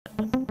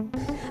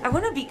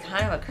want to be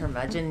kind of a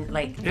curmudgeon,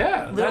 like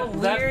Yeah, little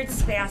weird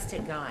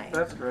spastic guy.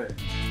 That's great.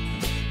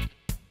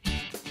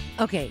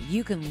 Okay,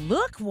 you can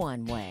look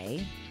one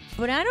way,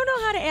 but I don't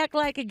know how to act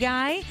like a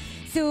guy.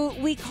 So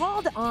we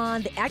called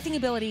on the acting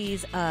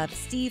abilities of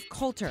Steve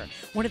Coulter,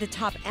 one of the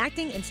top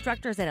acting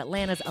instructors at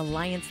Atlanta's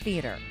Alliance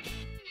Theater.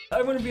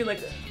 I want to be like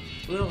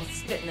a little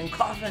spitting and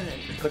coughing.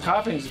 And... The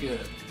coughing's good.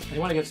 You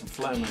want to get some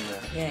phlegm in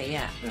there. Yeah,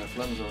 yeah. Yeah,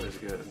 phlegm's always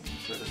good.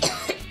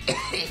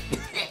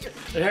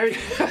 There you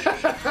go.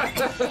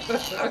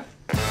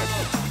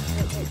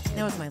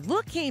 Now, as my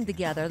look came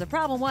together, the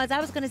problem was I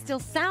was going to still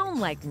sound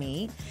like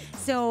me.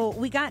 So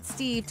we got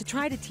Steve to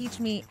try to teach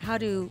me how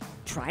to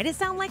try to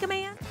sound like a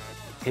man.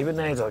 Keep it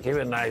nasal, keep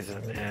it nice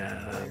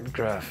and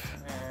gruff.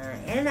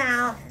 In and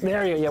out.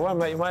 There you go.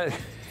 Yeah, you want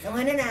So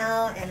in and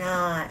out, and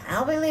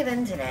I'll be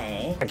leaving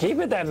today. keep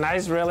it that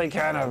nice, really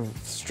kind of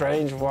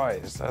strange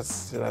voice.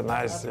 That's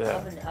nice, yeah.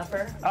 Up and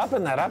upper. Up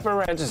in that upper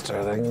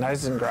register, the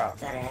nice and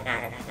gruff.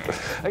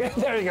 Okay,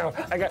 there you go.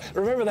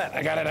 Remember that.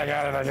 I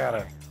got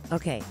it.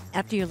 Okay,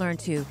 after you learn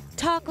to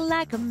talk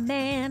like a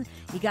man,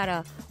 you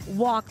gotta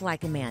walk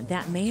like a man.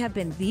 That may have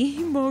been the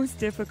most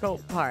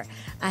difficult part.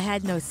 I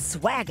had no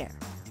swagger.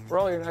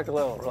 Roll your neck a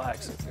little,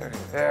 relax it.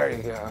 There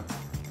you go.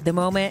 The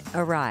moment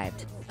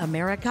arrived.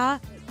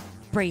 America,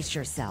 brace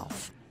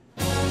yourself.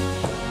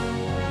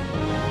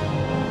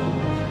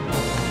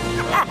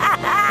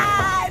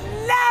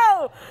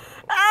 No!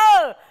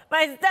 Oh,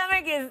 my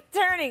stomach is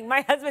turning.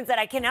 My husband said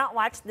I cannot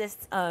watch this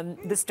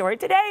the story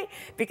today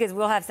because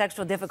we'll have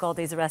sexual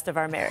difficulties the rest of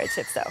our marriage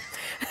if so.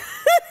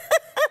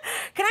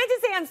 Can I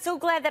just say I'm so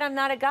glad that I'm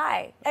not a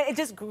guy. It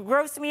just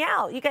grossed me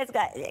out. You guys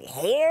got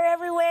hair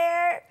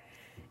everywhere.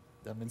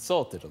 I'm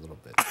insulted a little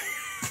bit.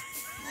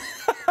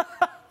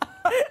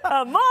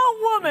 A mall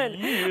woman.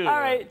 Yeah. All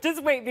right,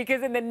 just wait,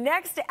 because in the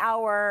next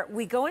hour,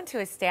 we go into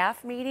a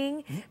staff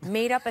meeting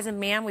made up as a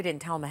man. We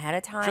didn't tell him ahead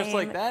of time. Just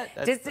like that?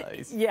 That's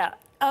nice. Yeah.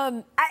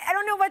 I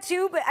don't know about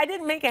you, but I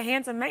didn't make a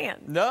handsome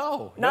man.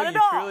 No. Not no, at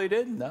you all. truly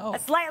didn't, no.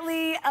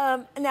 Slightly,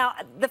 now,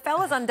 the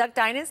fellas on Duck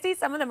Dynasty,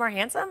 some of them are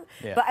handsome,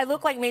 Yeah. but I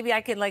look like maybe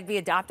I could like be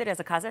adopted as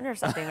a cousin or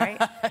something, right?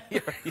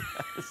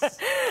 Yes.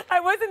 I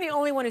wasn't the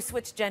only one who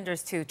switched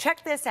genders too.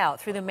 Check this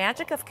out. Through the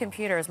magic of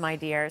computers, my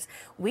dears,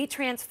 we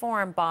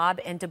transform Bob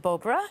into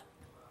Bobra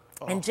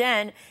and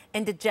Jen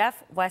into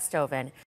Jeff Westoven.